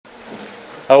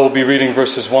I will be reading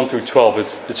verses 1 through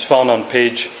 12. It's found on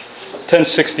page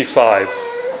 1065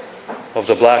 of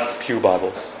the Black Pew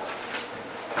Bibles.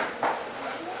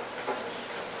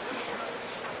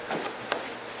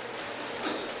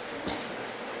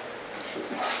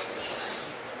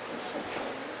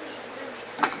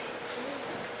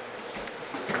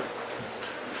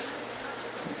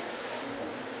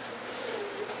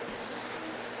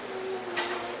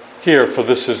 Hear, for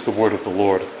this is the word of the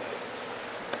Lord.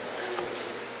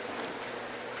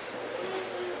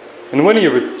 And when he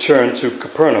returned to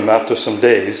Capernaum after some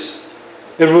days,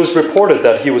 it was reported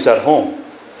that he was at home,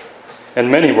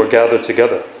 and many were gathered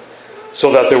together,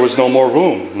 so that there was no more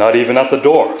room, not even at the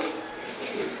door.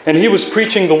 And he was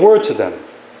preaching the word to them.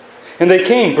 And they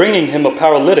came, bringing him a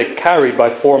paralytic carried by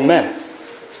 4 men.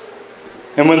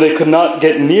 And when they could not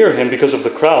get near him because of the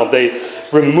crowd, they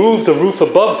removed the roof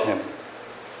above him.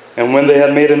 And when they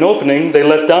had made an opening, they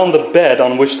let down the bed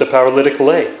on which the paralytic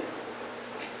lay.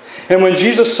 And when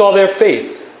Jesus saw their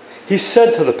faith, he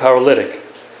said to the paralytic,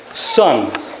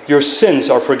 "Son, your sins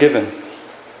are forgiven."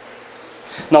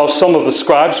 Now some of the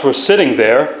scribes were sitting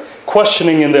there,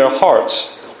 questioning in their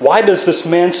hearts, "Why does this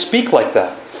man speak like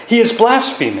that? He is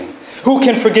blaspheming. Who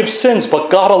can forgive sins but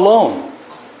God alone?"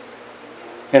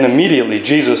 And immediately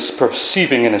Jesus,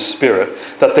 perceiving in his spirit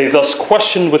that they thus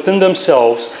questioned within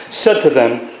themselves, said to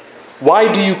them, "Why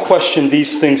do you question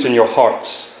these things in your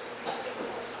hearts?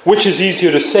 Which is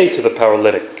easier to say to the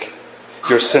paralytic,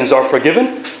 'Your sins are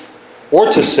forgiven,' or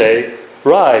to say,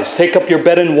 'Rise, take up your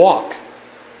bed and walk'?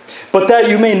 But that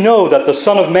you may know that the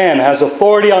Son of Man has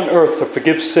authority on earth to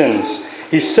forgive sins,"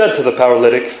 he said to the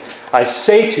paralytic, "I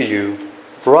say to you,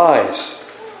 rise,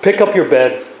 pick up your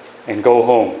bed, and go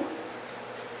home."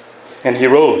 And he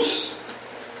rose,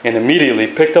 and immediately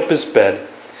picked up his bed,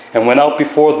 and went out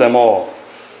before them all,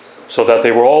 so that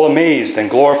they were all amazed and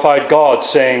glorified God,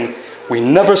 saying, "We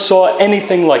never saw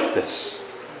anything like this."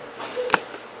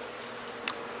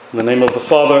 In the name of the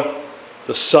Father,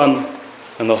 the Son,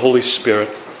 and the Holy Spirit.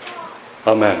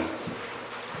 Amen.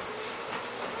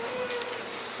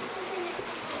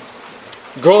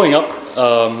 Growing up,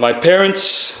 my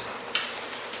parents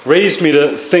raised me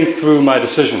to think through my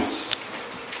decisions.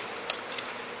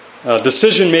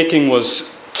 Decision-making was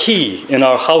key in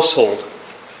our household.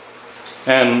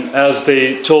 And as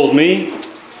they told me,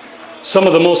 some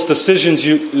of the most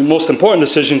important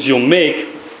decisions you'll make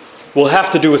will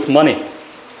have to do with money.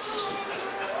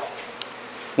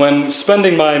 When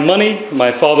spending my money,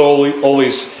 my father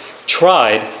always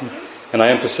tried, and I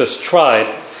emphasize tried,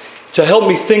 to help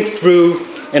me think through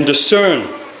and discern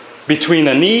between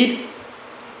a need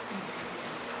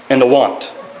and a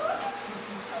want.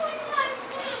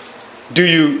 Do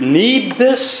you need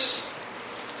this,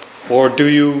 or do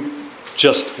you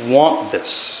just want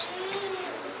this?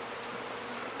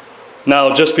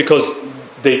 Now, just because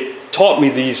they taught me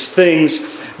these things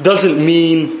doesn't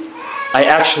mean I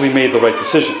actually made the right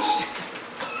decisions.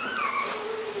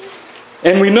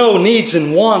 And we know needs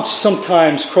and wants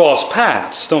sometimes cross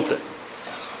paths, don't they?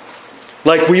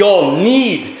 Like we all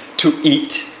need to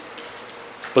eat,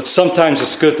 but sometimes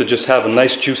it's good to just have a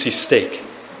nice juicy steak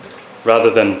rather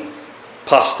than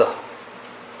pasta.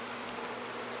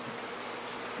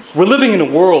 We're living in a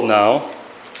world now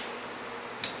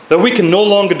that we can no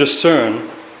longer discern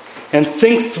and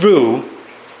think through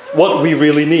what we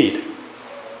really need.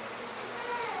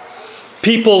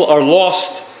 People are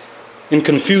lost in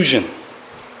confusion.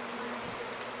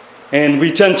 And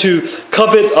we tend to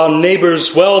covet our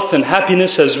neighbor's wealth and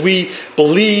happiness as we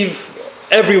believe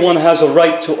everyone has a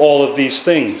right to all of these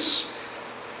things.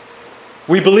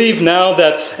 We believe now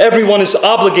that everyone is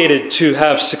obligated to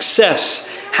have success,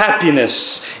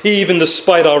 happiness, even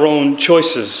despite our own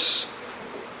choices.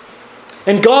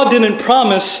 And God didn't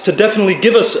promise to definitely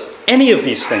give us any of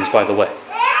these things, by the way.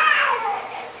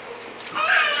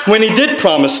 When he did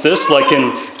promise this, like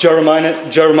in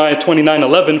Jeremiah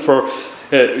 29:11, for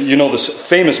this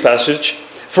famous passage,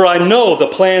 "For I know the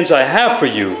plans I have for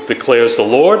you, declares the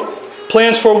Lord,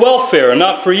 plans for welfare and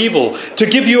not for evil, to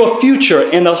give you a future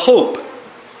and a hope."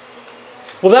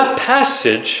 Well, that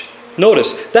passage,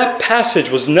 notice, that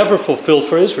passage was never fulfilled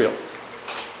for Israel.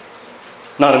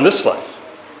 Not in this life.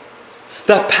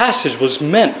 That passage was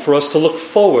meant for us to look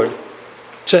forward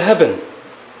to heaven.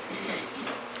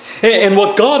 And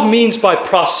what God means by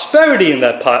prosperity in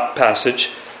that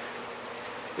passage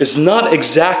is not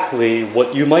exactly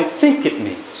what you might think it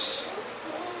means.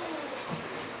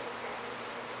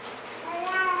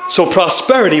 So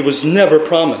prosperity was never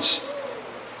promised.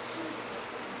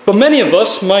 But many of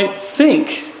us might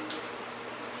think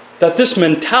that this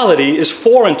mentality is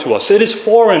foreign to us. It is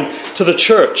foreign to the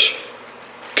church.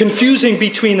 Confusing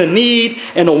between a need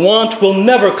and a want will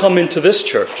never come into this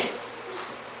church.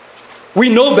 We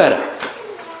know better.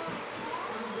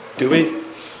 Do we?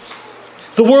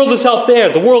 The world is out there.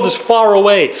 The world is far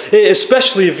away,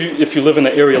 especially if you live in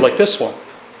an area like this one.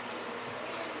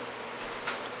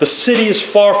 The city is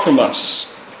far from us.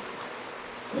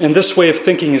 And this way of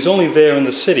thinking is only there in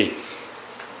the city.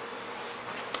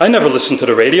 I never listen to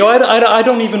the radio. I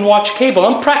don't even watch cable.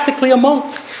 I'm practically a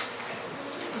monk.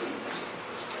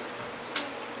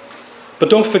 But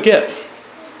don't forget,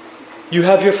 you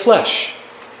have your flesh.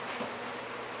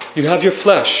 You have your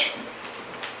flesh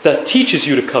that teaches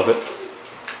you to covet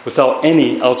without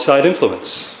any outside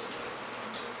influence.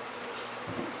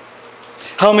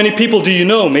 How many people do you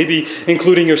know, maybe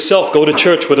including yourself, go to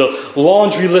church with a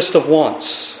laundry list of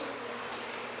wants?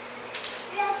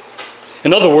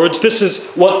 In other words, this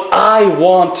is what I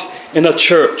want in a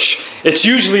church. It's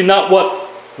usually not what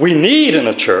we need in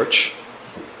a church,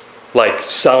 like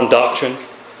sound doctrine,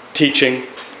 teaching,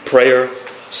 prayer,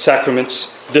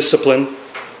 sacraments, discipline,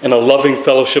 and a loving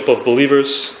fellowship of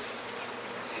believers.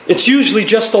 It's usually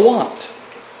just a want.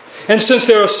 And since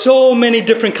there are so many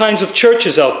different kinds of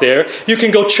churches out there, you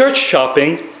can go church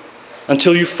shopping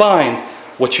until you find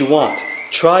what you want.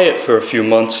 Try it for a few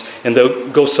months and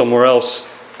then go somewhere else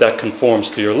that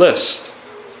conforms to your list.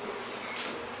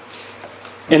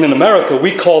 And in America,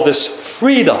 we call this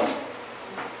freedom.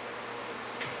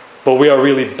 But we are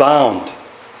really bound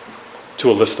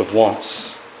to a list of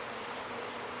wants.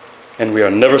 And we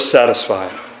are never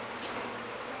satisfied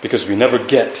because we never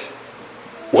get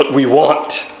what we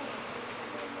want.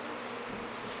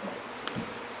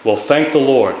 Well, thank the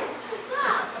Lord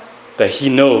that He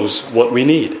knows what we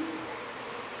need.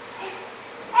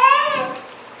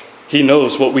 He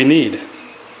knows what we need.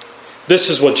 This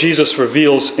is what Jesus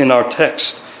reveals in our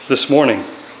text this morning.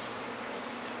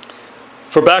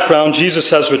 For background, Jesus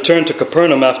has returned to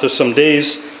Capernaum after some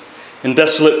days in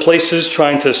desolate places,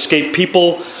 trying to escape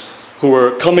people who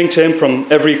were coming to him from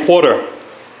every quarter.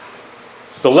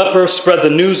 The leper spread the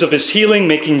news of his healing,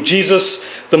 making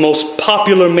Jesus the most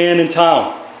popular man in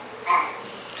town.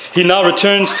 He now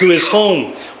returns to his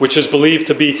home, which is believed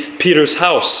to be Peter's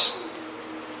house.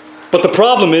 But the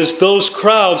problem is, those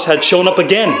crowds had shown up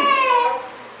again.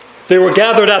 They were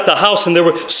gathered at the house, and there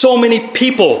were so many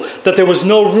people that there was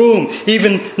no room,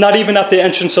 not even at the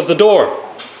entrance of the door.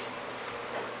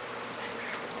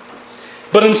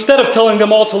 But instead of telling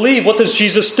them all to leave, what does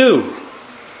Jesus do?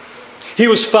 He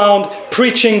was found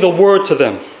preaching the word to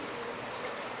them.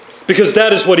 Because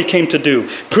that is what he came to do.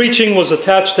 Preaching was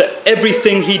attached to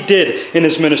everything he did in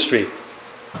his ministry.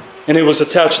 And it was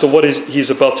attached to what he's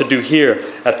about to do here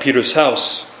at Peter's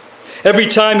house. Every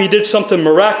time he did something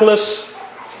miraculous,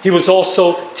 he was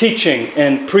also teaching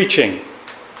and preaching.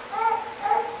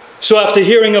 So after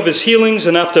hearing of his healings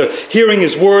and after hearing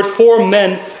his word, 4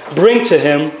 men bring to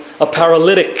him a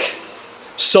paralytic,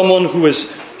 someone who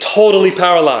is totally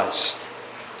paralyzed.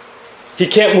 He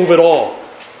can't move at all.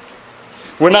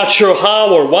 We're not sure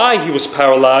how or why he was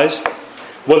paralyzed,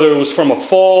 whether it was from a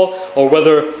fall or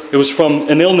whether it was from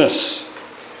an illness.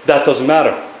 That doesn't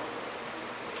matter.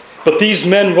 But these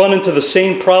men run into the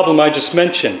same problem I just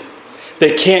mentioned.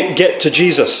 They can't get to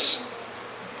Jesus.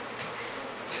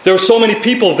 There are so many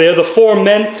people there, the 4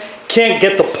 men can't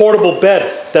get the portable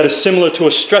bed that is similar to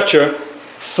a stretcher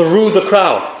through the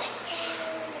crowd.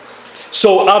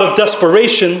 So out of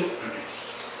desperation,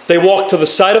 they walk to the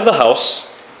side of the house,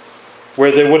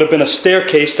 where there would have been a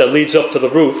staircase that leads up to the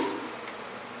roof,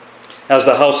 as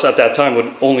the house at that time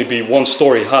would only be 1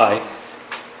 story high.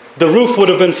 The roof would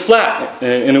have been flat,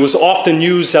 and it was often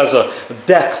used as a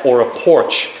deck or a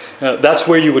porch. That's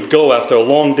where you would go after a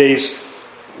long day's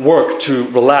work to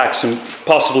relax and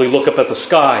possibly look up at the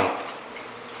sky.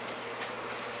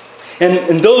 And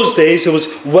in those days, it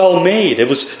was well made. It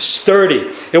was sturdy.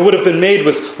 It would have been made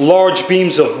with large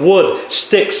beams of wood,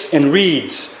 sticks, and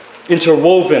reeds,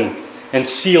 interwoven and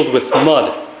sealed with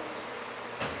mud.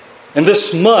 And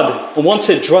this mud, once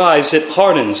it dries, it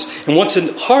hardens. And once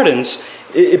it hardens,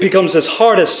 it becomes as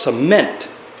hard as cement.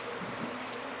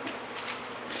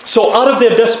 So out of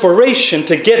their desperation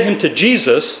to get him to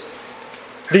Jesus,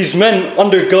 these men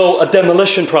undergo a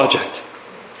demolition project.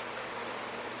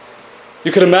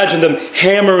 You can imagine them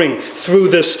hammering through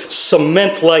this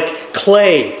cement-like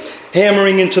clay,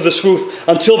 hammering into this roof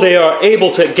until they are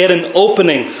able to get an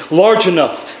opening large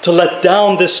enough to let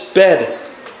down this bed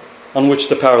on which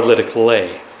the paralytic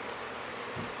lay.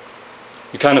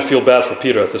 You kind of feel bad for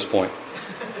Peter at this point.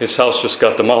 His house just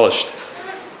got demolished.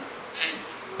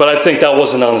 But I think that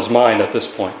wasn't on his mind at this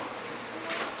point.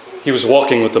 He was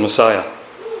walking with the Messiah.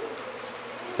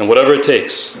 And whatever it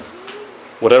takes,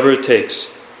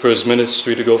 for his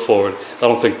ministry to go forward. I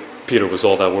don't think Peter was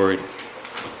all that worried.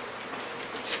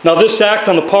 Now, this act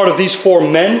on the part of these 4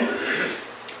 men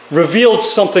revealed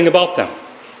something about them.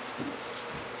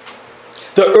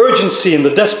 The urgency and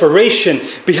the desperation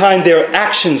behind their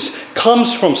actions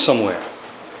comes from somewhere.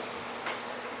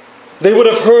 They would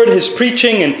have heard his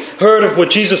preaching and heard of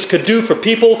what Jesus could do for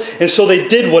people, and so they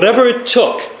did whatever it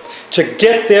took to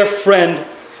get their friend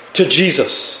to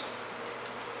Jesus.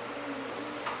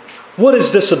 What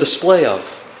is this a display of?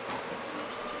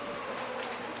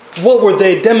 What were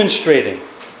they demonstrating?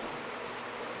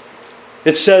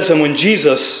 It says, and when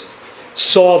Jesus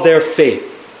saw their faith,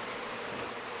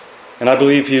 and I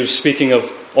believe he was speaking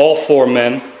of all 4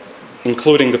 men,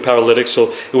 including the paralytic,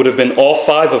 so it would have been all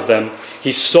 5 of them.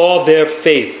 He saw their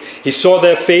faith. He saw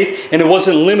their faith, and it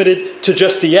wasn't limited to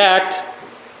just the act.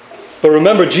 But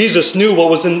remember, Jesus knew what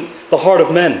was in the heart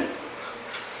of men.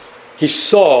 He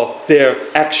saw their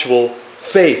actual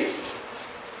faith.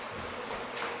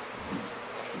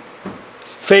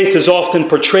 Faith is often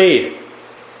portrayed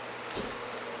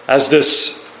as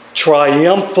this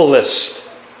triumphalist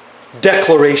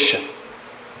declaration.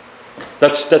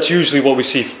 That's usually what we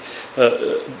see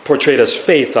portrayed as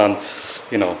faith on,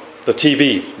 the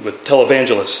TV with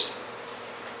televangelists.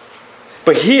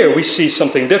 But here we see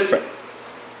something different.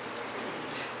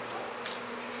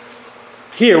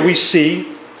 Here we see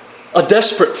a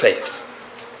desperate faith.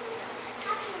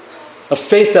 A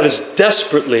faith that is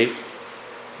desperately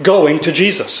going to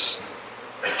Jesus.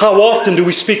 How often do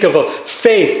we speak of a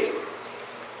faith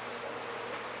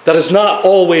that is not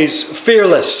always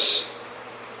fearless,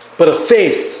 but a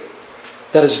faith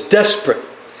that is desperate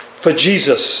for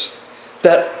Jesus,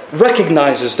 that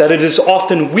recognizes that it is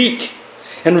often weak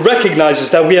and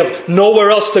recognizes that we have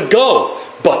nowhere else to go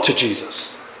but to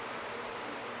Jesus.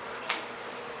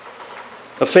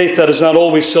 A faith that is not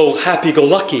always so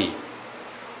happy-go-lucky.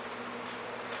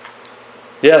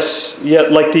 Yes,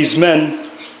 yet like these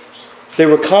men, they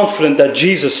were confident that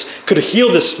Jesus could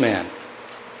heal this man.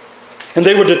 And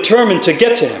they were determined to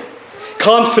get to him,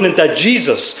 confident that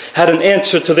Jesus had an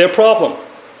answer to their problem.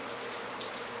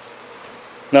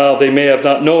 Now, they may have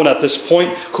not known at this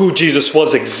point who Jesus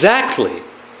was exactly,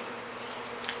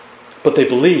 but they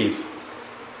believed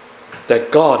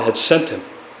that God had sent him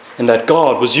and that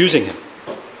God was using him.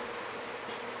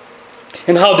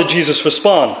 And how did Jesus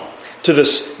respond to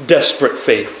this desperate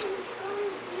faith?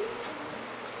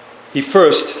 He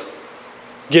first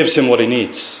gives him what he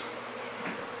needs.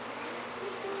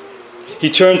 He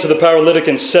turned to the paralytic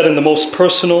and said in the most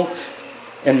personal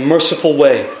and merciful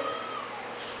way,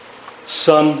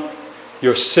 "Son,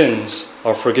 your sins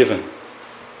are forgiven."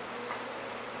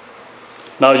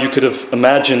 Now you could have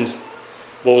imagined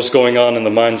what was going on in the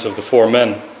minds of the 4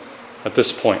 men at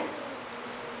this point.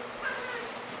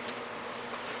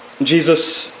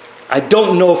 Jesus, I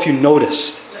don't know if you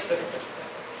noticed,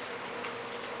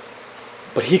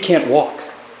 but he can't walk.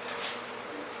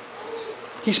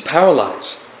 He's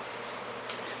paralyzed.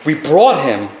 We brought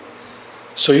him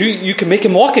so you can make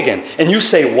him walk again. And you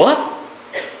say, what?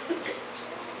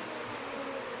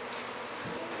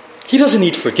 He doesn't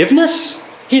need forgiveness.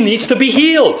 He needs to be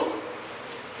healed.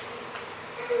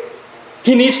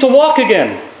 He needs to walk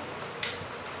again.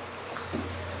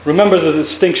 Remember the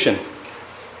distinction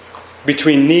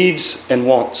between needs and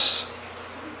wants.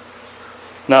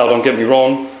 Now, don't get me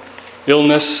wrong.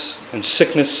 Illness and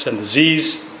sickness and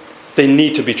disease, they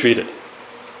need to be treated.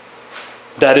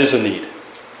 That is a need.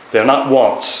 They're not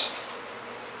wants.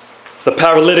 The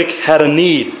paralytic had a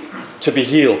need to be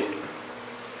healed.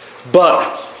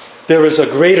 But there is a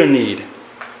greater need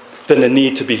than the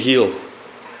need to be healed.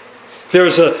 There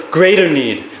is a greater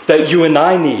need that you and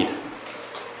I need.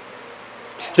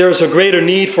 There is a greater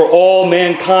need for all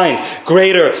mankind,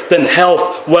 greater than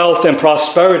health, wealth, and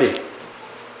prosperity.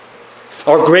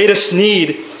 Our greatest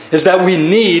need is that we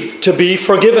need to be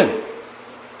forgiven.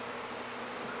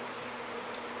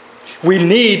 We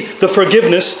need the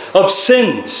forgiveness of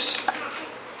sins.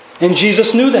 And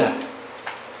Jesus knew that.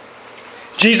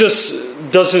 Jesus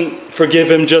doesn't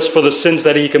forgive him just for the sins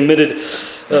that he committed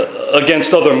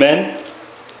against other men.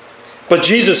 But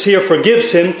Jesus here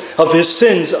forgives him of his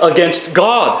sins against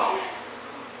God.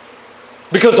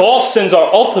 Because all sins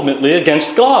are ultimately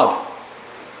against God.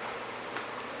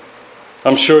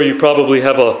 I'm sure you probably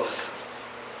have a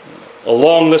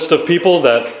long list of people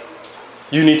that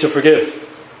you need to forgive.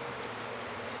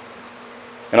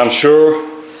 And I'm sure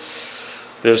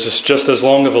there's just as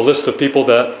long of a list of people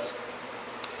that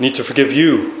need to forgive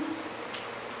you.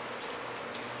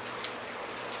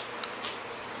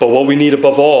 But what we need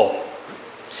above all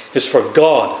is for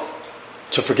God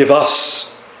to forgive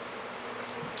us.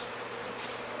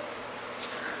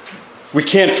 We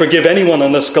can't forgive anyone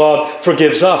unless God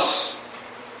forgives us.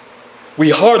 We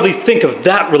hardly think of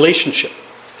that relationship,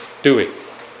 do we?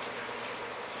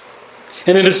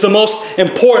 And it is the most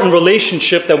important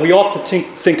relationship that we ought to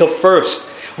think of first.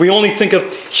 We only think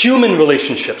of human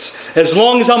relationships. As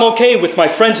long as I'm okay with my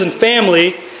friends and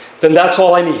family, then that's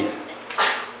all I need.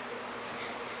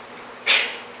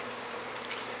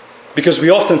 Because we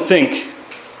often think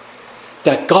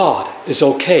that God is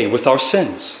okay with our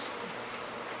sins.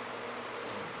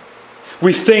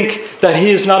 We think that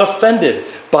He is not offended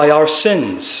by our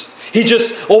sins. He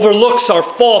just overlooks our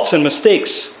faults and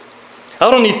mistakes.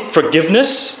 I don't need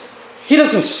forgiveness. He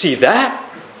doesn't see that.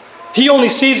 He only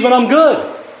sees when I'm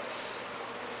good.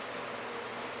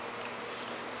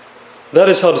 That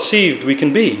is how deceived we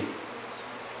can be.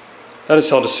 That is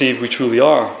how deceived we truly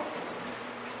are.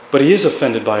 But He is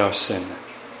offended by our sin.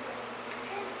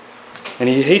 And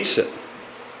He hates it.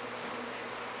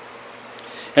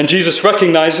 And Jesus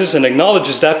recognizes and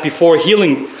acknowledges that before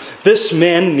healing, this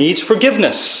man needs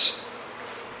forgiveness.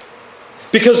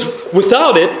 Because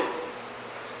without it,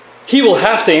 he will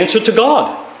have to answer to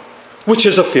God, which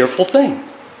is a fearful thing.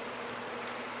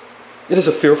 It is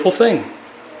a fearful thing.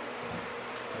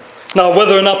 Now,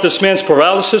 whether or not this man's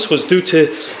paralysis was due to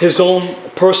his own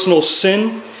personal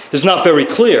sin is not very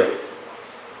clear.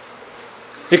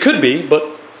 It could be, but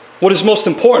what is most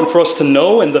important for us to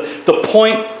know, and the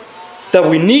point that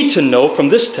we need to know from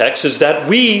this text, is that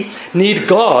we need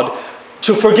God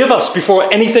to forgive us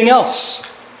before anything else.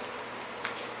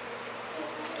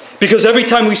 Because every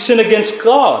time we sin against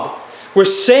God, we're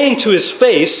saying to His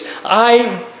face,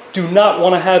 I do not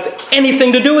want to have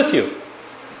anything to do with you.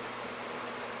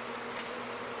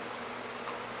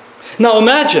 Now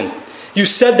imagine you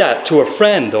said that to a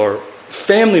friend or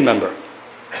family member.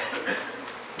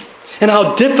 And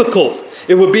how difficult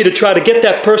it would be to try to get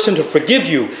that person to forgive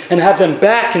you and have them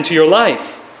back into your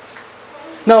life.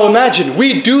 Now imagine,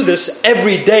 we do this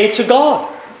every day to God.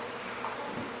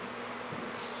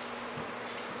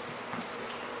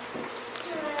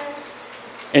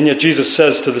 And yet Jesus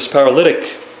says to this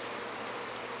paralytic,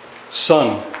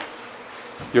 "Son,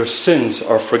 your sins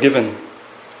are forgiven."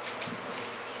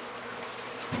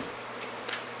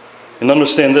 And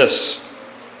understand this: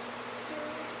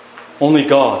 only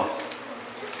God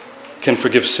can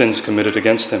forgive sins committed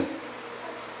against Him.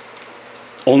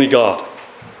 Only God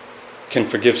can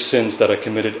forgive sins that are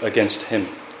committed against Him.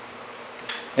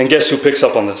 And guess who picks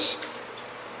up on this?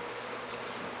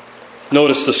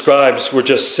 Notice the scribes were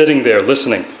just sitting there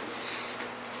listening.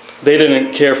 They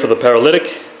didn't care for the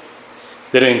paralytic.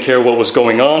 They didn't care what was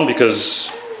going on because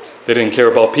they didn't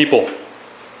care about people.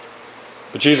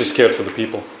 But Jesus cared for the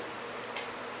people.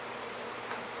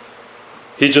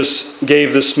 He just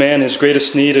gave this man his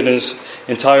greatest need in his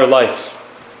entire life.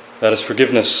 That is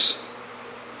forgiveness.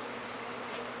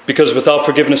 Because without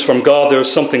forgiveness from God, there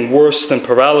is something worse than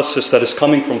paralysis that is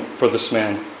coming for this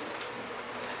man.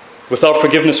 Without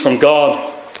forgiveness from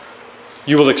God,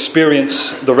 you will experience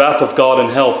the wrath of God in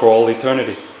hell for all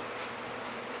eternity.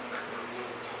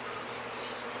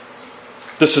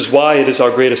 This is why it is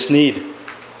our greatest need.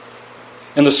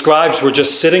 And the scribes were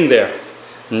just sitting there,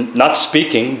 not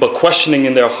speaking, but questioning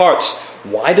in their hearts,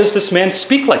 why does this man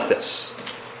speak like this?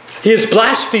 He is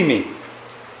blaspheming.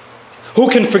 Who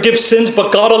can forgive sins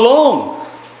but God alone?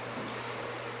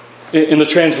 In the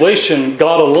translation,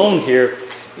 God alone here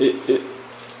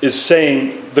is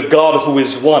saying the God who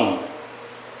is one,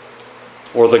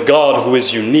 or the God who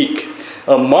is unique.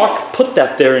 Mark put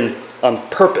that there on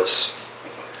purpose.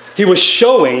 He was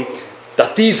showing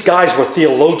that these guys were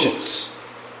theologians.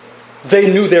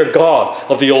 They knew their God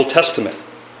of the Old Testament.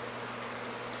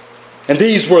 And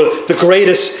these were the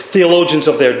greatest theologians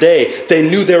of their day. They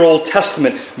knew their Old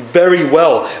Testament very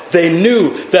well. They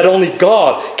knew that only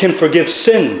God can forgive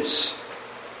sins.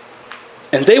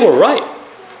 And they were right.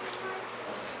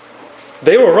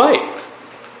 They were right.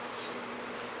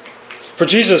 For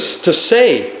Jesus to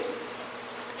say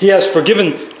He has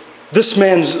forgiven this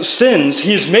man's sins,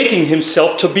 He is making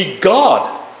Himself to be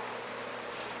God.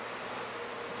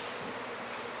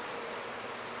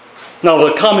 Now,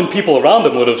 the common people around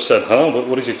Him would have said,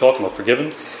 what is He talking about?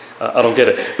 Forgiven? I don't get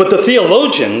it. But the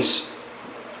theologians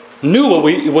knew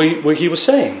what He was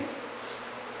saying.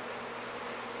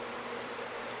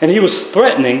 And He was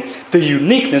threatening the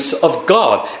uniqueness of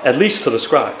God, at least to the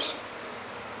scribes.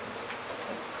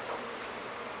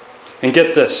 And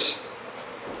get this.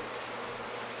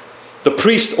 The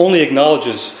priest only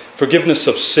acknowledges forgiveness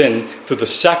of sin through the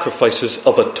sacrifices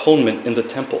of atonement in the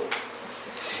temple.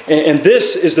 And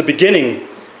this is the beginning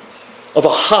of a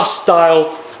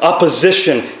hostile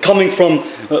opposition coming from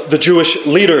the Jewish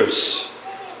leaders.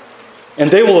 and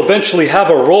they will eventually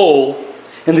have a role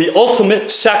in the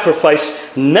ultimate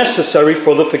sacrifice necessary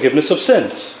for the forgiveness of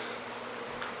sins.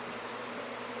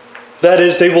 That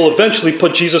is, they will eventually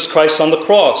put Jesus Christ on the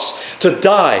cross to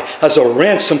die as a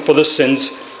ransom for the sins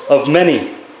of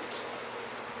many.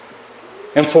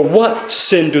 And for what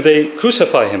sin do they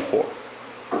crucify him for?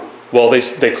 Well,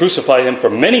 they crucify him for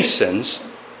many sins,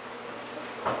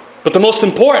 but the most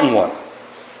important one,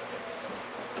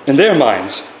 in their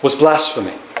minds, was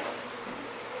blasphemy.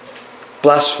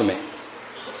 Blasphemy.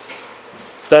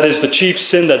 That is, the chief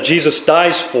sin that Jesus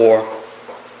dies for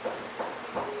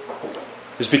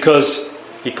is because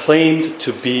he claimed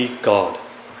to be God.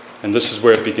 And this is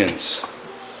where it begins.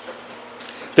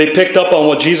 They picked up on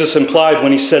what Jesus implied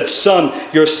when he said, "Son,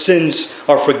 your sins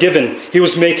are forgiven." He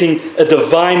was making a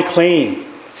divine claim.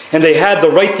 And they had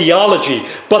the right theology,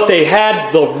 but they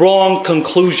had the wrong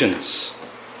conclusions.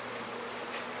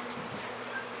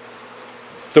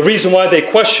 The reason why they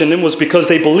questioned him was because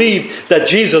they believed that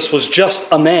Jesus was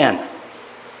just a man.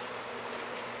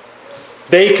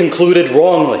 They concluded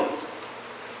wrongly.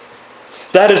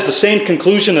 That is the same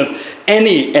conclusion of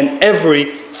any and every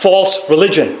false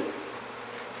religion.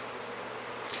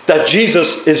 That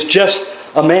Jesus is just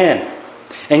a man.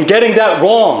 And getting that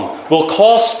wrong will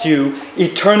cost you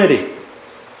eternity.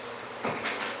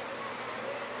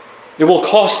 It will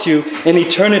cost you an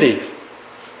eternity.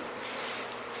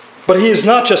 But he is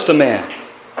not just a man.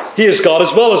 He is God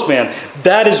as well as man.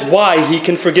 That is why he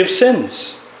can forgive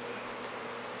sins.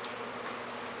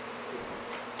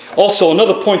 Also,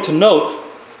 another point to note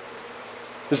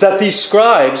is that these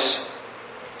scribes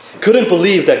couldn't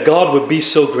believe that God would be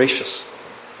so gracious.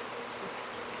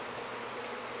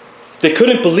 They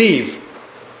couldn't believe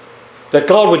that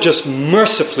God would just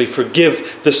mercifully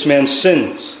forgive this man's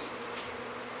sins.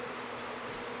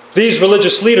 These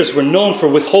religious leaders were known for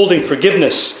withholding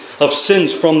forgiveness of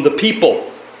sins from the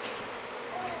people,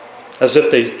 as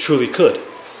if they truly could.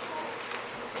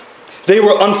 They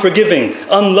were unforgiving,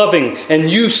 unloving, and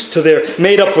used to their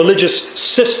made-up religious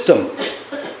system.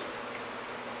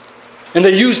 And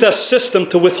they used that system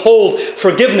to withhold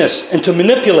forgiveness and to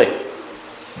manipulate.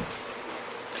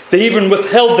 They even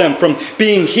withheld them from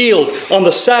being healed on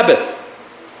the Sabbath.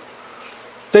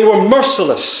 They were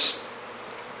merciless.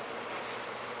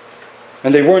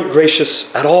 And they weren't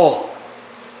gracious at all.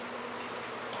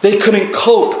 They couldn't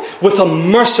cope with a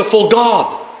merciful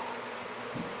God.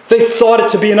 They thought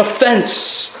it to be an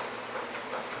offense.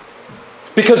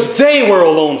 Because they were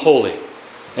alone holy.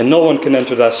 And no one can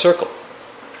enter that circle.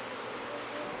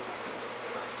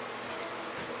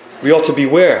 We ought to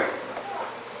beware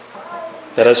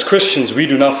that as Christians we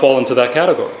do not fall into that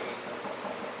category.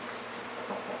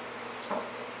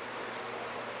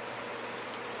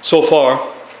 So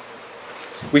far,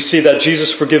 we see that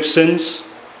Jesus forgives sins.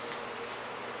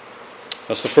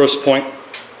 That's the first point.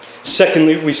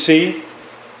 Secondly, we see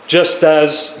just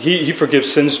as he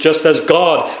forgives sins, just as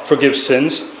God forgives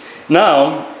sins.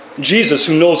 Now, Jesus,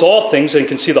 who knows all things and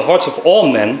can see the hearts of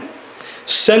all men,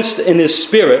 sensed in his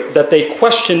spirit that they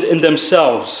questioned in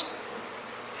themselves.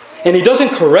 And he doesn't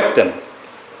correct them.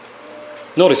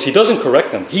 Notice, he doesn't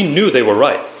correct them. He knew they were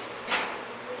right.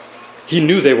 He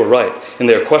knew they were right in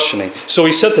their questioning. So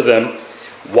he said to them,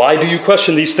 "Why do you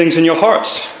question these things in your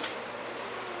hearts?"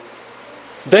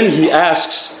 Then he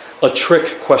asks a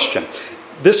trick question.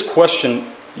 This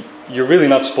question, you're really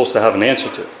not supposed to have an answer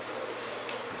to.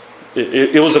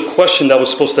 It was a question that was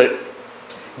supposed to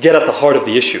get at the heart of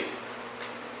the issue.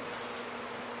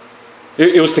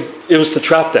 It was to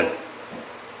trap them.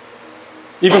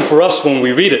 Even for us when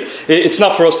we read it, it's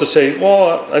not for us to say,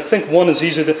 "Well, I think one is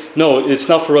easier to..." No, it's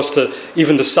not for us to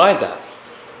even decide that.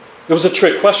 It was a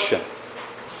trick question.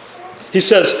 He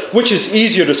says, which is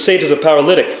easier to say to the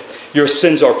paralytic, "Your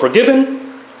sins are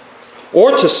forgiven,"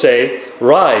 or to say,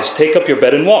 "Rise, take up your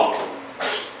bed and walk"?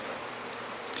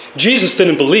 Jesus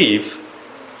didn't believe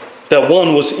that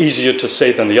one was easier to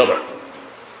say than the other.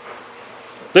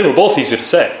 They were both easy to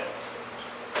say.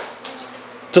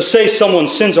 To say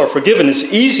someone's sins are forgiven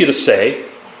is easy to say,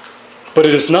 but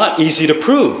it is not easy to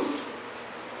prove.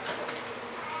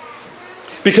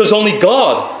 Because only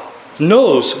God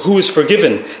knows who is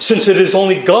forgiven, since it is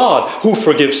only God who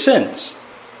forgives sins.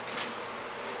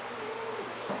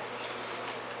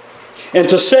 And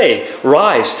to say,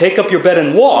 "Rise, take up your bed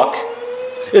and walk,"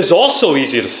 is also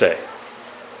easy to say.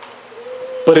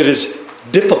 But it is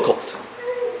difficult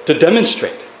to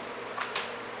demonstrate.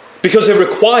 Because it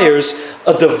requires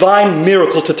a divine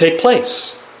miracle to take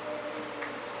place.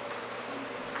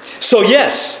 So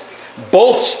yes,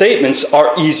 both statements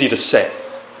are easy to say.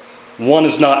 One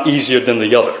is not easier than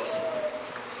the other.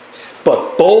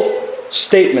 But both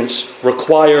statements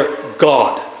require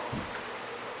God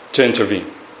to intervene.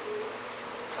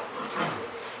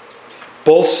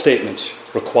 Both statements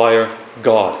require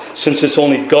God, since it's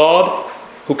only God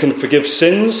who can forgive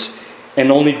sins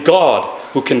and only God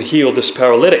who can heal this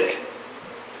paralytic.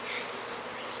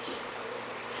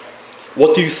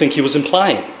 What do you think he was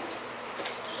implying?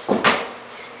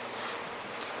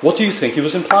 What do you think he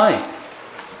was implying?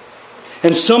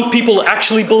 And some people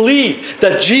actually believe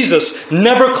that Jesus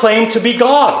never claimed to be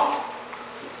God.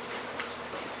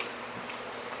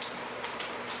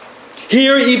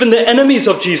 Here, even the enemies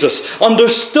of Jesus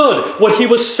understood what he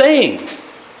was saying.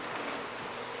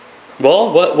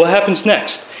 Well, what happens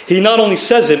next? He not only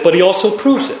says it, but he also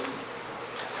proves it.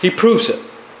 He proves it.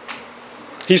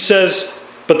 He says,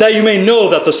 "But that you may know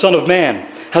that the Son of Man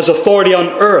has authority on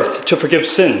earth to forgive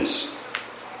sins."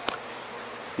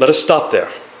 Let us stop there.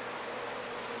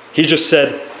 He just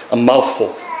said a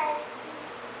mouthful.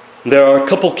 There are a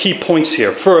couple key points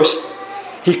here. First,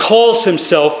 he calls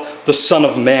himself the Son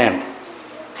of Man.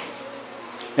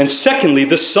 And secondly,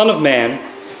 this Son of Man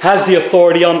has the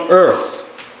authority on earth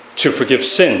to forgive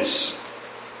sins,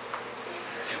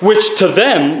 which to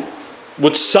them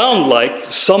would sound like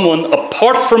someone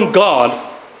apart from God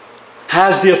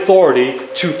has the authority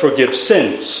to forgive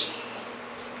sins.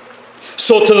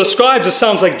 So to the scribes, it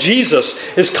sounds like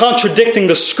Jesus is contradicting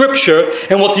the Scripture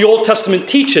and what the Old Testament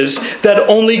teaches, that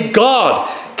only God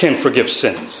can forgive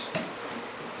sins.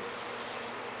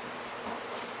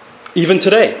 Even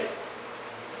today,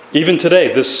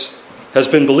 this has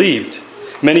been believed.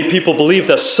 Many people believe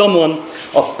that someone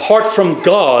apart from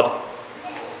God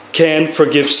can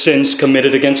forgive sins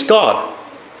committed against God.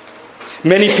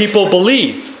 Many people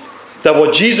believe that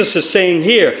what Jesus is saying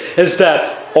here is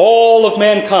that all of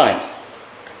mankind,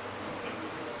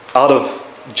 out of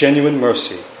genuine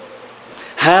mercy,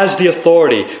 has the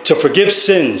authority to forgive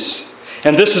sins.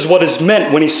 And this is what is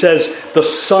meant when he says the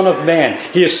Son of Man.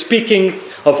 He is speaking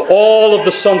of all of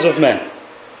the sons of men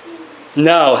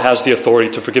now has the authority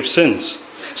to forgive sins.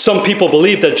 Some people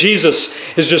believe that Jesus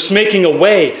is just making a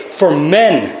way for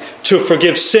men to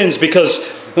forgive sins because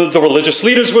the religious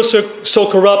leaders were so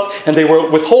corrupt and they were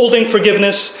withholding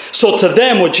forgiveness. So to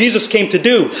them, what Jesus came to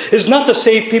do is not to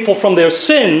save people from their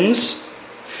sins,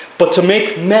 but to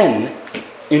make men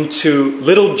into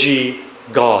little g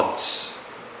gods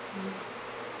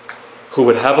who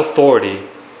would have authority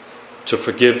to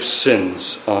forgive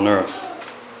sins on earth.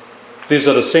 These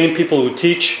are the same people who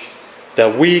teach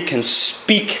that we can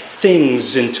speak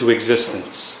things into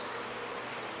existence.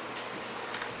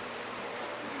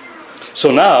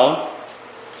 So now,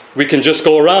 we can just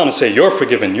go around and say, "You're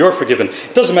forgiven, you're forgiven."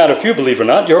 It doesn't matter if you believe or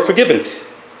not, you're forgiven.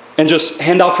 And just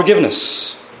hand out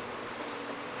forgiveness.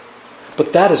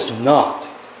 But that is not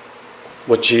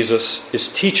what Jesus is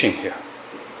teaching here.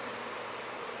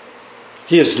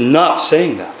 He is not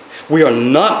saying that. We are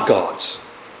not gods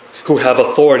who have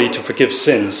authority to forgive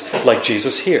sins like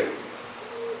Jesus here.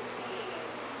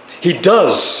 He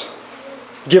does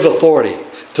give authority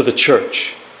to the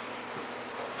church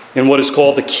in what is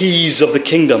called the keys of the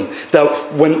kingdom,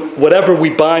 that when whatever we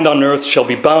bind on earth shall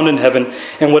be bound in heaven,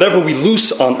 and whatever we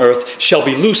loose on earth shall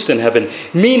be loosed in heaven.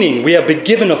 Meaning we have been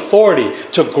given authority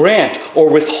to grant or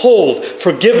withhold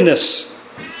forgiveness.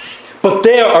 But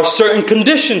there are certain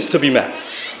conditions to be met.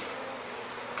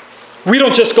 We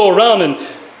don't just go around and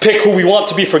pick who we want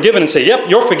to be forgiven and say, "Yep,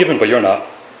 you're forgiven, but you're not."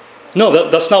 No,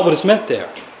 that's not what is meant there.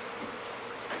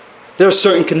 There are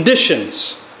certain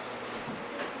conditions.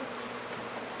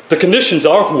 The conditions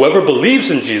are whoever believes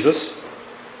in Jesus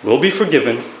will be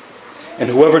forgiven, and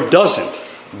whoever doesn't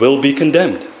will be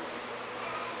condemned.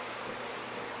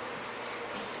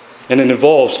 And it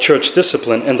involves church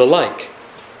discipline and the like.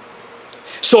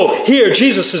 So here,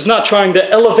 Jesus is not trying to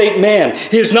elevate man.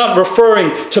 He is not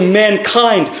referring to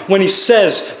mankind when he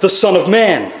says the Son of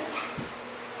Man.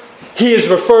 He is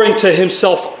referring to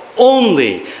himself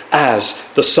only as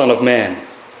the Son of Man.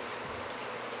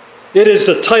 It is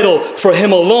the title for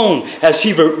him alone, as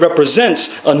he represents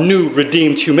a new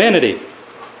redeemed humanity.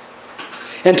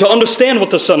 And to understand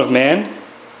what the Son of Man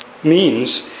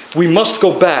means, we must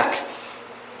go back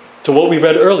to what we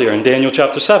read earlier in Daniel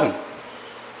chapter 7.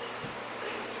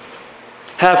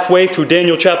 Halfway through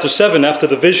Daniel chapter 7, after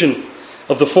the vision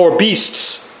of the four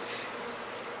beasts,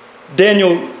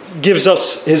 Daniel gives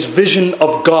us his vision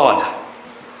of God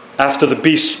after the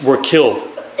beasts were killed.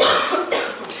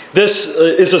 This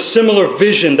is a similar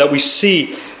vision that we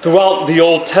see throughout the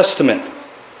Old Testament.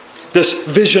 This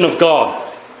vision of God.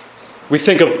 We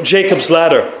think of Jacob's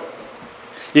ladder,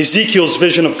 Ezekiel's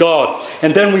vision of God,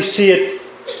 and then we see it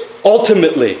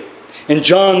ultimately in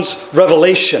John's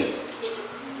revelation.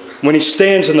 when he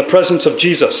stands in the presence of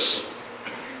Jesus.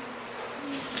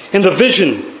 In the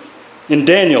vision in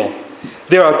Daniel,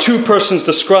 there are two persons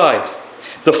described.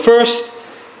 The first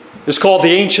is called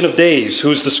the Ancient of Days,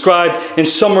 who is described in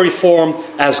summary form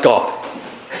as God.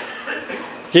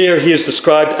 Here he is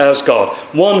described as God,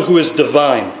 one who is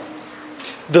divine.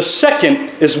 The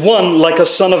second is one like a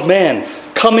son of man,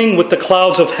 coming with the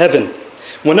clouds of heaven.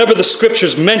 Whenever the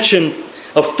scriptures mention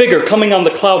a figure coming on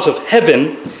the clouds of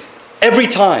heaven, every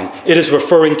time it is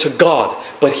referring to God.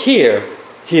 But here,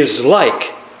 he is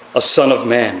like a son of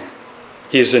man.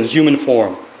 He is in human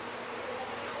form.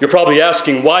 You're probably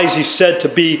asking, why is he said to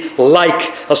be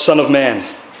like a son of man?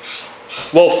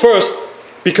 Well, first,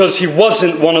 because he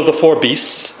wasn't one of the four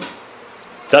beasts.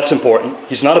 That's important.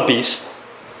 He's not a beast.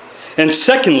 And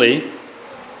secondly,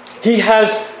 he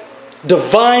has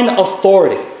divine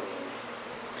authority.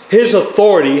 His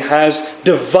authority has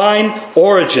divine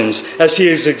origins as he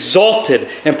is exalted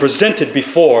and presented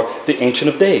before the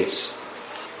Ancient of Days.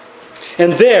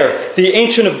 And there, the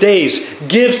Ancient of Days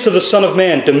gives to the Son of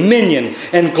Man dominion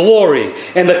and glory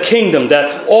and the kingdom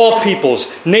that all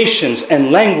peoples, nations, and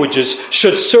languages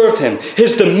should serve him.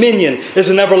 His dominion is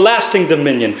an everlasting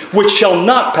dominion which shall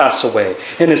not pass away,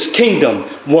 and his kingdom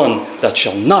one that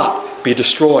shall not be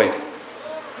destroyed.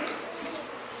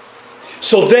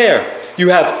 So there, you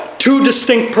have two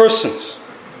distinct persons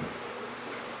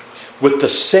with the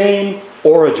same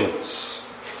origins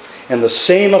and the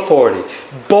same authority,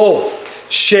 both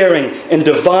sharing in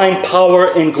divine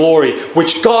power and glory,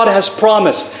 which God has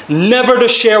promised never to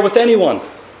share with anyone.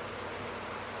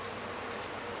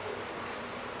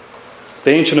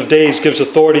 The Ancient of Days gives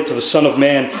authority to the Son of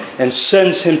Man and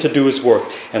sends him to do his work.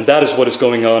 And that is what is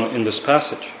going on in this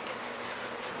passage.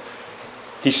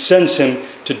 He sends him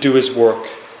to do his work.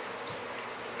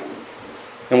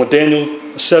 And what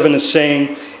Daniel 7 is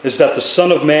saying is that the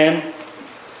Son of Man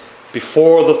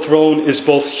before the throne is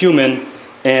both human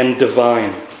and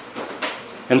divine.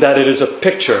 And that it is a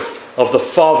picture of the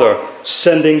Father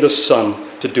sending the Son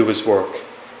to do his work.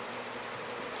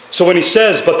 So when he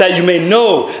says, but that you may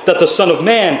know that the Son of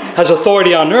Man has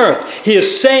authority on earth, he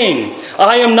is saying,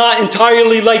 I am not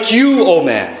entirely like you, O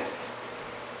man.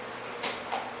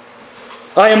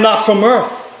 I am not from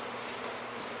earth.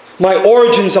 My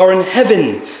origins are in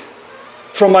heaven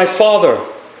from my Father.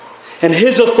 And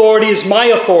his authority is my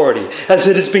authority, as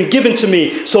it has been given to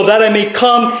me, so that I may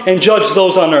come and judge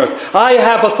those on earth. I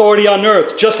have authority on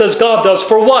earth, just as God does.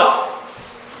 For what?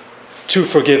 To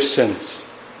forgive sins.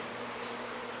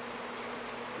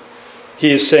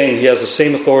 He is saying he has the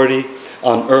same authority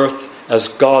on earth as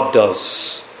God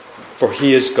does. For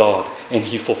he is God, and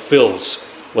he fulfills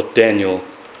what Daniel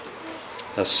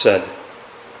has said.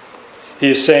 He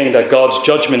is saying that God's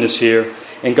judgment is here,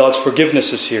 and God's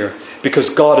forgiveness is here,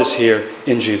 because God is here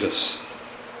in Jesus.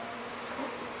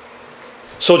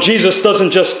 So Jesus doesn't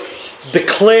just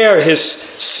declare his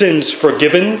sins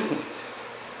forgiven.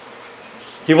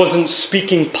 He wasn't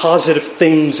speaking positive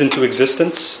things into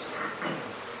existence.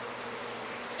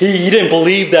 He didn't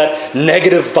believe that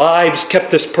negative vibes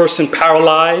kept this person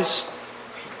paralyzed,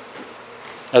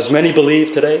 as many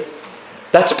believe today.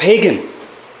 That's pagan.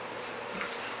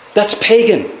 That's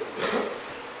pagan.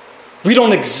 We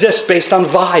don't exist based on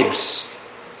vibes.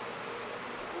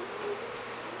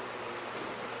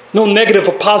 No negative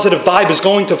or positive vibe is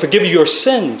going to forgive you your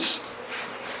sins.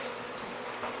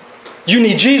 You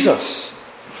need Jesus.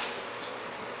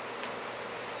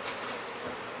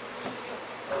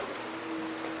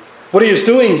 What he is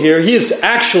doing here, he is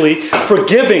actually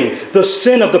forgiving the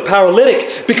sin of the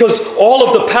paralytic, because all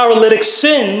of the paralytic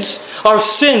sins are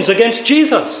sins against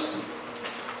Jesus.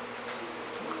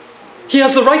 He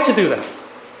has the right to do that.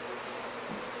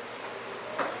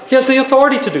 He has the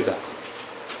authority to do that.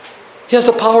 He has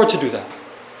the power to do that.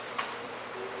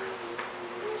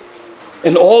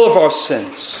 And all of our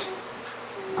sins,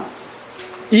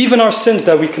 even our sins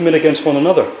that we commit against one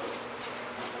another,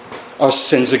 are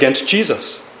sins against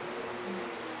Jesus.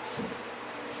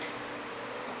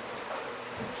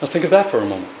 Now think of that for a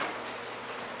moment.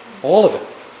 All of it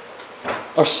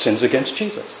are sins against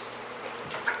Jesus.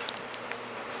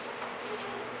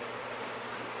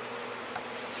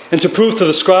 And to prove to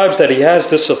the scribes that he has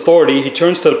this authority, he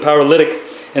turns to the paralytic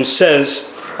and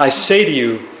says, I say to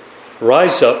you,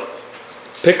 rise up,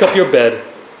 pick up your bed,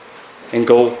 and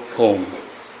go home.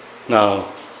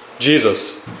 Now,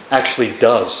 Jesus actually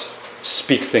does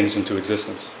speak things into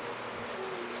existence,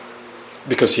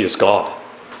 because he is God.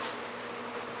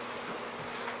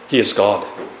 He is God.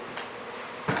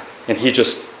 And he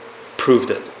just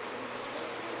proved it.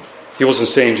 He wasn't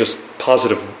saying just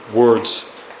positive words.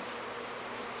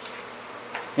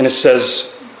 And it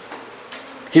says,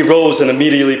 He rose and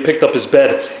immediately picked up his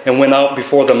bed and went out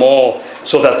before them all,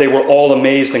 so that they were all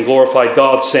amazed and glorified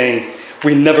God, saying,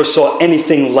 "We never saw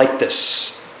anything like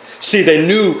this." See, they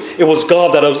knew it was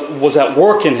God that was at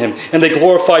work in him, and they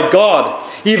glorified God,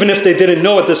 even if they didn't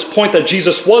know at this point that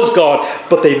Jesus was God,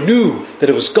 but they knew that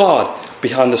it was God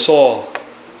behind this all,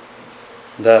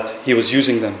 that he was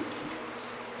using them,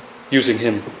 using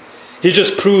him. He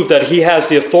just proved that he has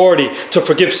the authority to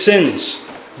forgive sins.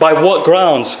 By what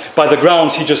grounds? By the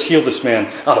grounds he just healed this man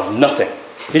out of nothing.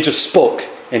 He just spoke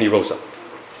and he rose up.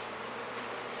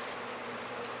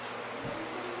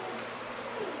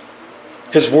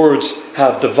 His words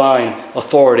have divine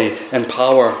authority and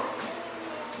power.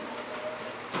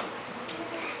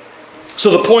 So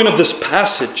the point of this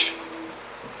passage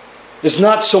is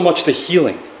not so much the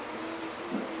healing.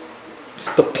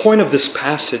 The point of this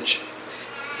passage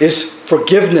is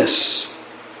forgiveness.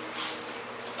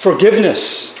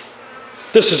 Forgiveness.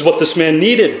 This is what this man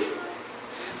needed.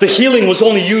 The healing was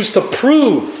only used to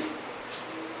prove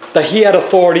that he had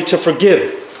authority to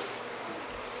forgive.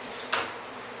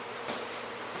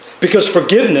 Because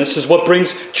forgiveness is what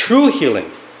brings true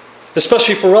healing,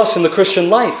 especially for us in the Christian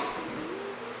life.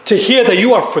 To hear that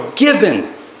you are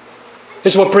forgiven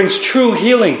is what brings true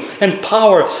healing and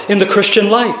power in the Christian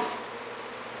life.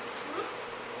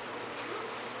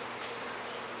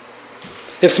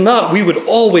 If not, we would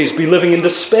always be living in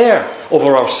despair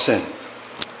over our sin.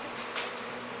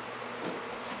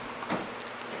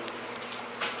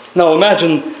 Now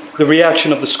imagine the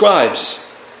reaction of the scribes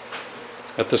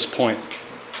at this point,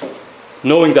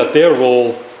 knowing that their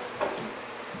role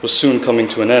was soon coming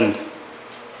to an end.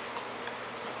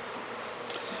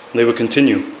 And they would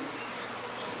continue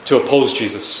to oppose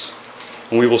Jesus.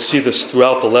 And we will see this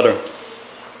throughout the letter.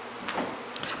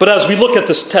 But as we look at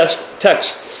this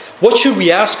text, what should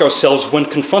we ask ourselves when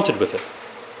confronted with it?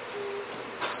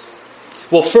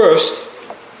 Well, first,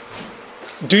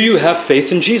 do you have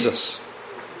faith in Jesus?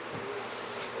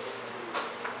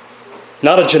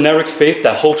 Not a generic faith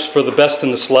that hopes for the best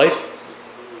in this life.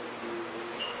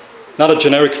 Not a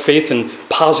generic faith in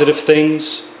positive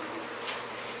things.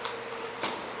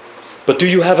 But do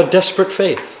you have a desperate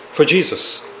faith for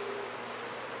Jesus?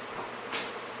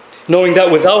 Knowing that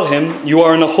without him, you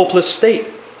are in a hopeless state.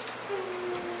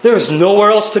 There is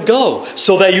nowhere else to go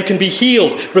so that you can be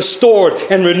healed, restored,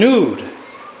 and renewed.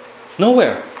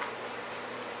 Nowhere.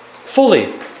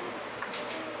 Fully.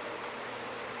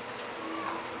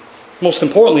 Most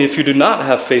importantly, if you do not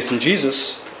have faith in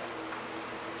Jesus,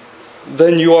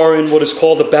 then you are in what is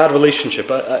called a bad relationship.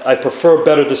 I prefer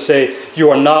better to say you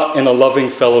are not in a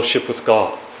loving fellowship with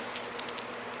God.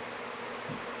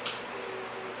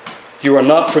 You are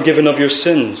not forgiven of your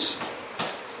sins.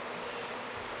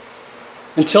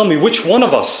 And tell me, which one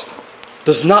of us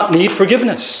does not need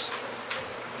forgiveness?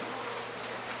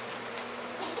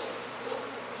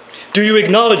 Do you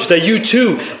acknowledge that you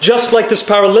too, just like this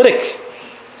paralytic,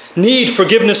 need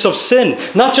forgiveness of sin,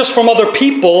 not just from other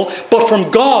people, but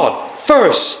from God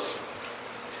first?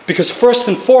 Because first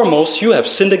and foremost, you have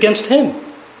sinned against him.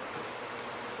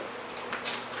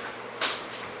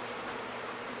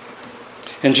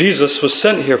 And Jesus was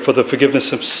sent here for the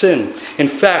forgiveness of sin. In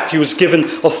fact, he was given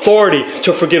authority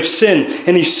to forgive sin,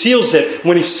 and he seals it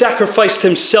when he sacrificed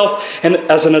himself and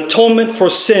as an atonement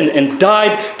for sin and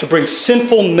died to bring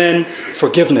sinful men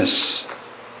forgiveness.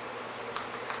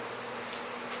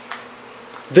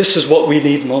 This is what we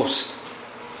need most.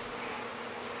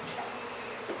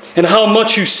 And how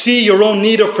much you see your own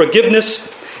need of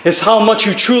forgiveness is how much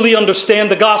you truly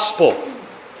understand the gospel.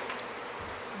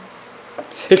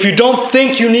 If you don't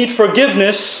think you need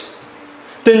forgiveness,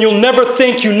 then you'll never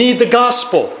think you need the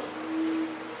gospel.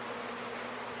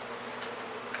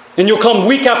 And you'll come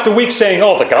week after week saying,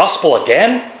 "Oh, the gospel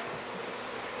again?"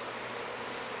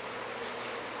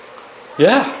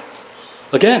 Yeah,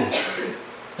 again,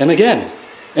 and again,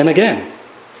 and again.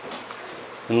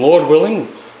 And Lord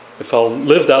willing, if I'll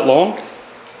live that long,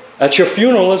 at your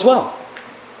funeral as well.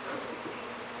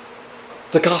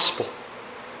 The gospel.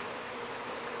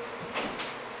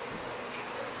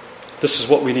 This is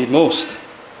what we need most.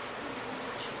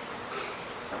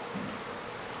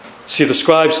 See, the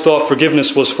scribes thought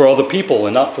forgiveness was for other people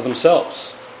and not for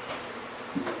themselves.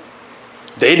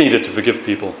 They needed to forgive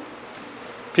people.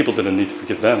 People didn't need to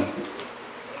forgive them.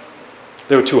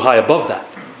 They were too high above that.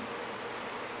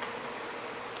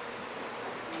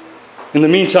 In the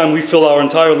meantime, we fill our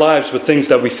entire lives with things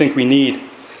that we think we need.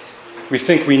 We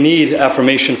think we need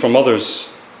affirmation from others.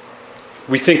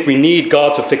 We think we need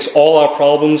God to fix all our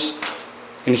problems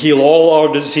and heal all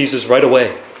our diseases right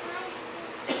away.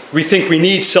 We think we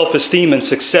need self-esteem and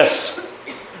success.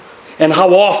 And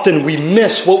how often we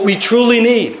miss what we truly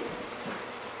need.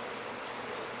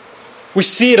 We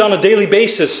see it on a daily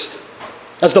basis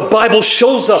as the Bible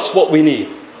shows us what we need.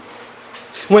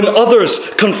 When others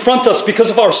confront us because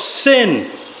of our sin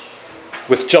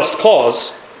with just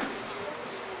cause,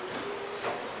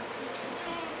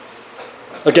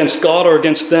 against God or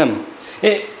against them.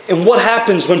 And what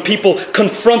happens when people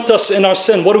confront us in our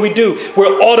sin? What do?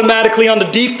 We're automatically on the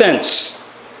defense.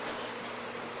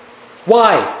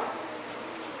 Why?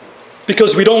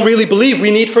 Because we don't really believe we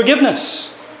need forgiveness.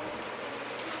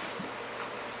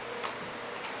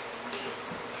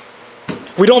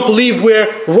 We don't believe we're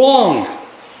wrong.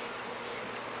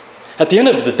 At the end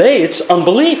of the day, it's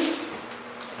unbelief.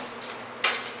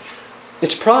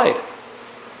 It's pride.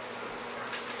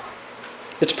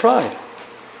 It's pride.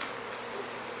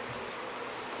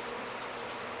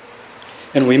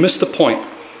 And we miss the point.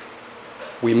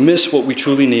 We miss what we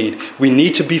truly need. We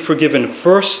need to be forgiven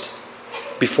first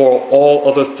before all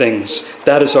other things.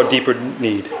 That is our deeper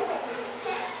need.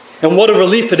 And what a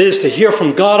relief it is to hear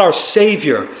from God our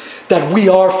Savior that we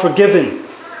are forgiven.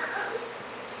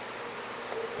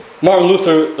 Martin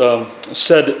Luther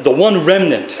said the one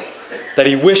remnant that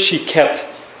he wished he kept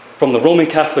from the Roman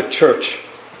Catholic Church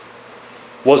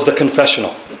was the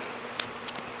confessional.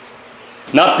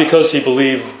 Not because he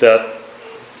believed that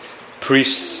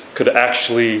priests could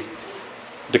actually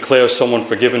declare someone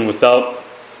forgiven without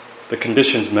the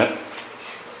conditions met,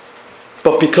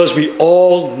 but because we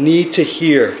all need to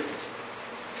hear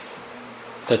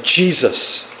that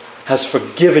Jesus has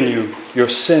forgiven you your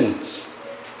sins.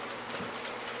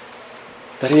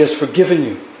 That He has forgiven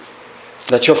you.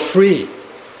 That you're free.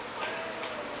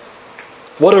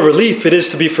 What a relief it is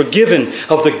to be forgiven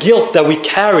of the guilt that we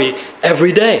carry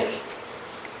every day.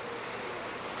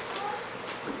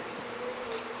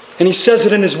 And He says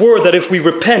it in His Word that if we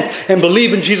repent and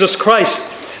believe in Jesus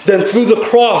Christ, then through the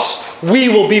cross we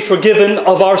will be forgiven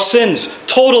of our sins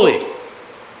totally.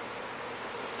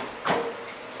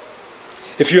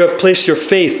 If you have placed your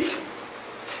faith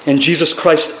in Jesus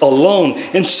Christ alone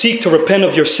and seek to repent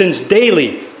of your sins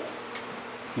daily,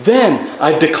 then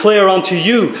I declare unto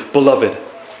you, beloved,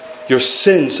 your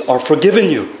sins are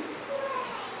forgiven you.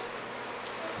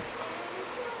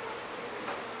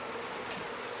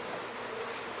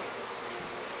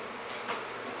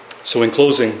 So in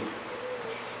closing,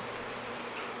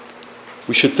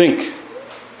 we should think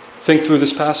through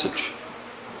this passage.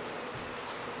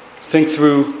 Think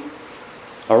through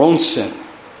our own sin.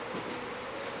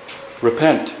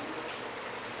 Repent.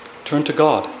 Turn to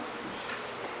God.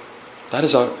 That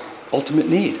is our ultimate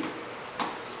need.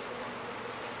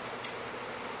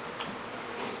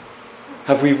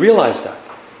 Have we realized that?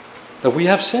 That we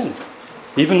have sinned,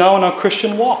 even now in our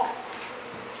Christian walk?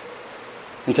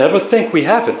 And to ever think we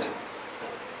haven't,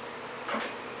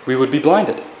 we would be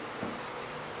blinded.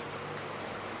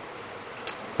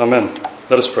 Amen.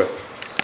 Let us pray.